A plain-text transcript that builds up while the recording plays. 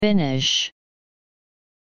Finish.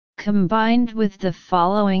 Combined with the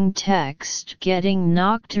following text getting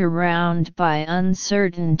knocked around by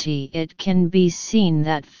uncertainty, it can be seen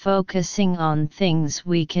that focusing on things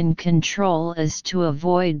we can control is to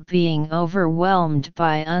avoid being overwhelmed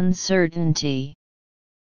by uncertainty.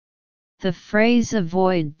 The phrase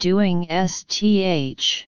avoid doing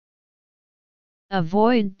sh.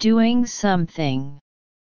 Avoid doing something.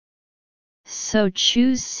 So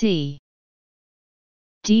choose C.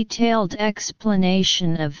 Detailed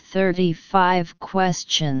explanation of 35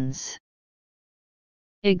 questions.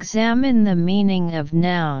 Examine the meaning of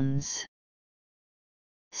nouns.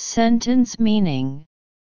 Sentence meaning: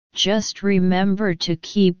 just remember to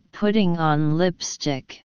keep putting on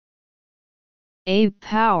lipstick. A.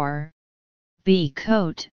 Power. B.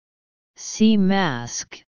 Coat. C.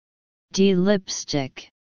 Mask. D. Lipstick.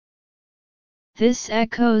 This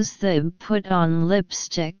echoes the put on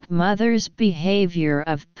lipstick mother's behavior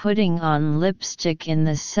of putting on lipstick in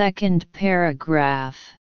the second paragraph.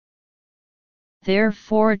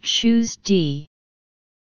 Therefore choose D.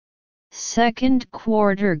 Second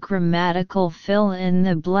quarter grammatical fill in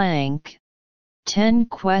the blank. 10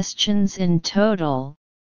 questions in total.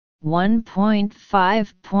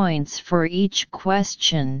 1.5 points for each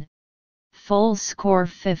question. Full score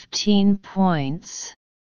 15 points.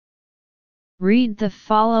 Read the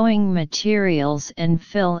following materials and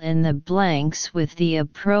fill in the blanks with the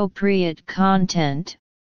appropriate content,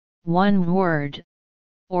 one word,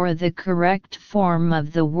 or the correct form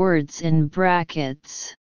of the words in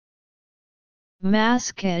brackets.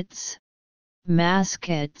 Maskets.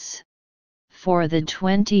 For the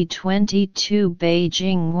 2022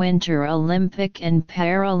 Beijing Winter Olympic and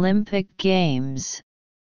Paralympic Games.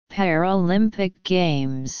 Paralympic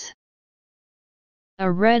Games.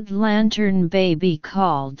 A red lantern baby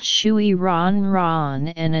called Shui Ron Ron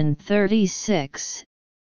and an 36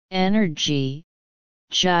 energy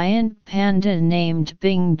giant panda named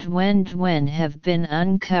Bing Duen Duen have been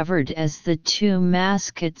uncovered as the two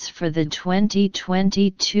mascots for the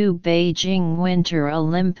 2022 Beijing Winter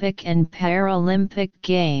Olympic and Paralympic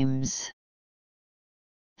Games.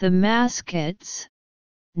 The mascots,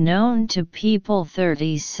 known to people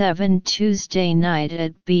 37 Tuesday night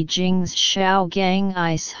at Beijing's Shaogang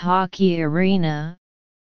Ice Hockey Arena.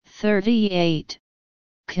 38.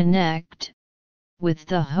 Connect with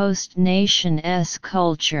the host nation's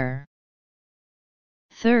culture.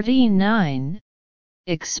 39.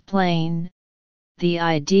 Explain the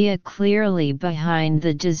idea clearly behind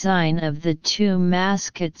the design of the two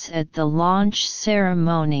mascots at the launch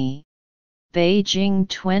ceremony. Beijing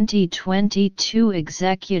 2022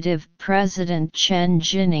 Executive President Chen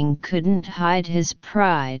Jining couldn't hide his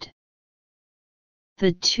pride.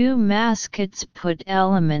 The two mascots put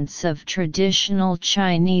elements of traditional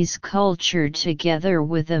Chinese culture together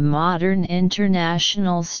with a modern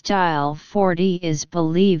international style. 40 is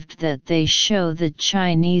believed that they show the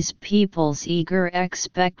Chinese people's eager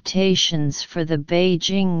expectations for the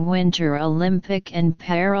Beijing Winter Olympic and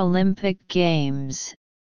Paralympic Games,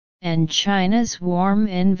 and China's warm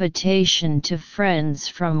invitation to friends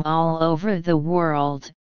from all over the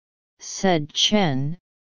world, said Chen.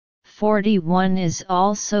 41 is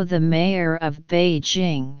also the mayor of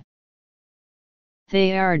Beijing.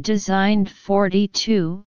 They are designed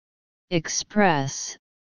 42, express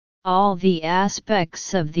all the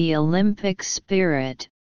aspects of the Olympic spirit,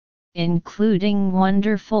 including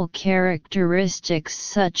wonderful characteristics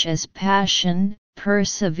such as passion,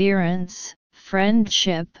 perseverance,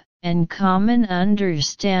 friendship, and common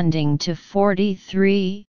understanding. To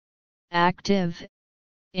 43, active,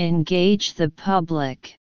 engage the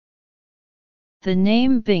public. The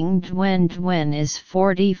name Bing Duen Duen is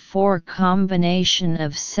 44 combination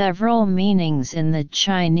of several meanings in the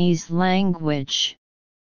Chinese language,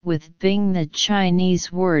 with Bing the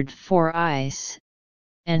Chinese word for ice,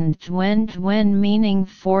 and Duen Duen meaning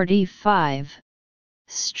 45,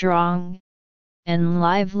 strong, and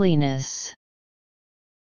liveliness.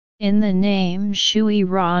 In the name Shui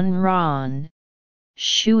Ron Ron,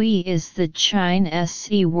 Shui is the Chinese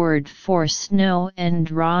word for snow and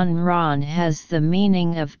Ron Ron has the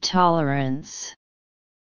meaning of tolerance.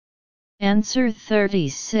 Answer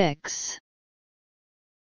 36.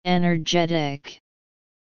 Energetic.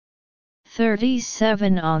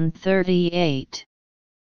 37 on 38.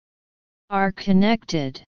 Are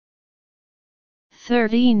connected.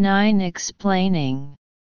 39 explaining.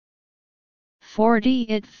 40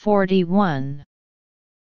 at 41.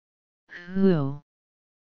 Who?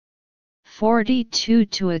 42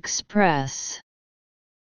 to express.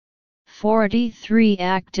 43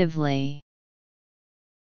 actively.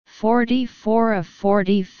 44 of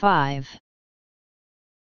 45.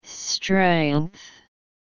 strength.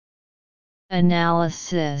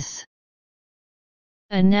 Analysis.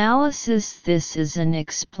 Analysis. This is an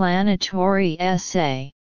explanatory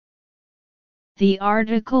essay. The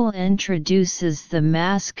article introduces the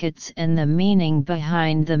mascots and the meaning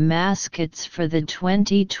behind the mascots for the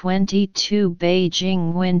 2022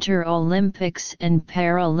 Beijing Winter Olympics and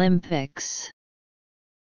Paralympics.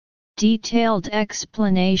 Detailed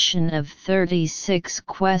explanation of 36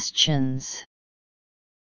 questions.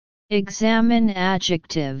 Examine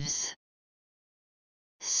adjectives.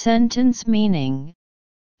 Sentence meaning: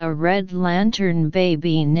 a red lantern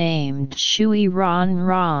baby named Shui Ron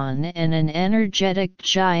Ron and an energetic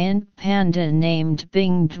giant panda named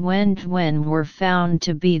Bing Duen Duen were found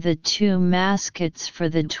to be the two mascots for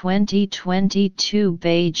the 2022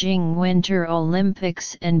 Beijing Winter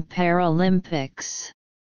Olympics and Paralympics.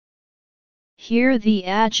 Here the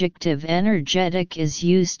adjective energetic is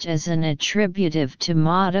used as an attributive to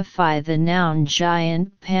modify the noun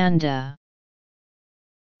giant panda.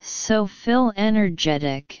 So fill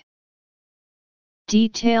energetic.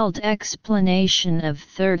 Detailed explanation of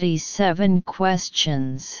 37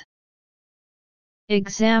 questions.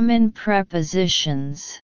 Examine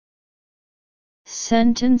prepositions.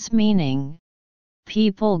 Sentence meaning: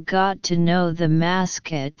 people got to know the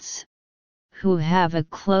mascots, who have a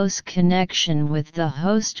close connection with the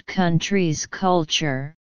host country's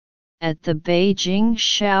culture, at the Beijing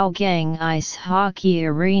Shaogang Ice Hockey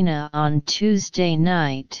Arena on Tuesday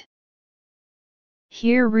night.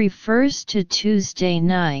 Here refers to Tuesday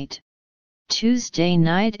night. Tuesday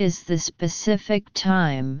night is the specific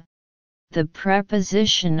time, the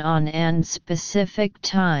preposition on and specific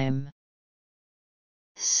time.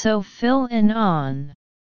 So fill in on.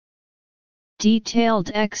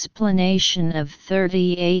 Detailed explanation of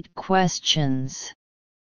 38 questions.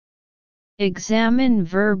 Examine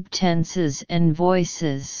verb tenses and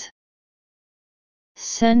voices.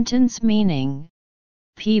 Sentence meaning: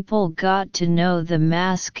 people got to know the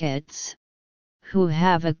mascots, who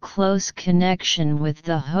have a close connection with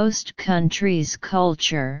the host country's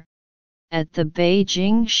culture, at the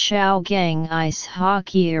Beijing Shaogang Ice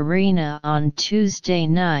Hockey Arena on Tuesday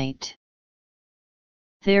night.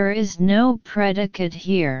 There is no predicate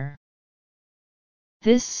here.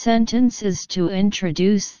 This sentence is to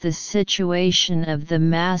introduce the situation of the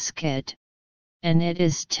mascot, and it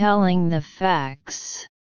is telling the facts.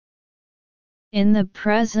 In the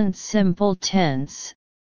present simple tense,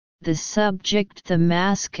 the subject, the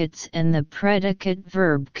mascots, and the predicate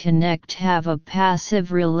verb connect have a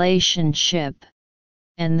passive relationship,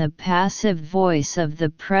 and the passive voice of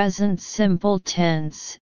the present simple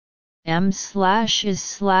tense,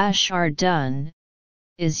 am/is/are done,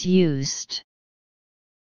 is used.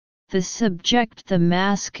 The subject, the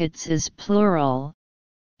mascots, is plural,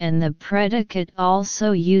 and the predicate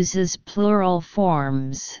also uses plural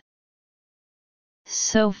forms.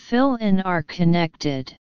 So fill in are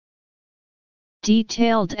connected.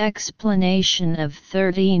 Detailed explanation of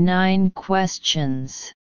 39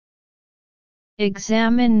 questions.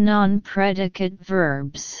 Examine non-predicate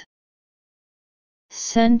verbs.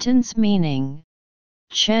 Sentence meaning: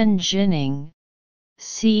 Chen Jining,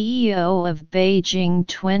 CEO of Beijing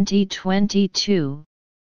 2022,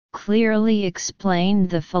 clearly explained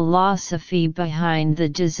the philosophy behind the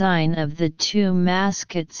design of the two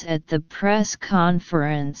mascots at the press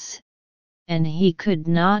conference, and he could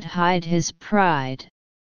not hide his pride.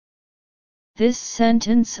 This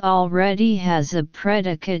sentence already has a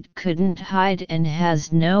predicate couldn't hide and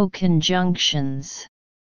has no conjunctions.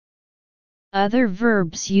 Other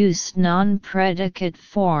verbs use non-predicate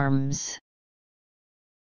forms.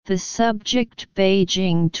 The subject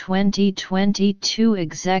Beijing 2022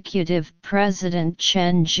 Executive President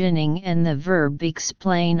Chen Jining and the verb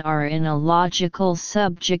explain are in a logical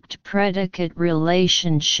subject-predicate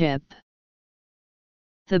relationship.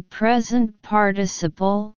 The present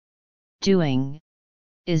participle, doing,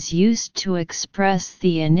 is used to express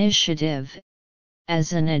the initiative,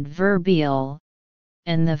 as an adverbial,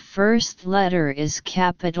 and the first letter is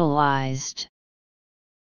capitalized.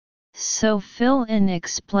 So fill in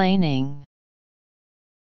explaining.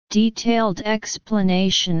 Detailed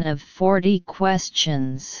explanation of 40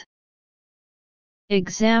 questions.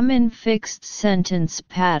 Examine fixed sentence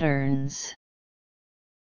patterns.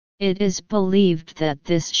 It is believed that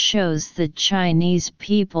this shows the Chinese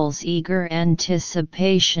people's eager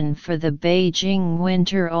anticipation for the Beijing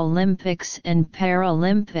Winter Olympics and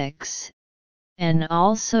Paralympics, and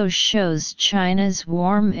also shows China's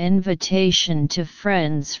warm invitation to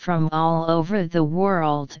friends from all over the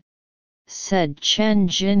world, said Chen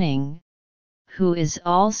Jining, who is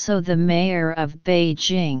also the mayor of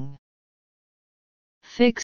Beijing. Fixed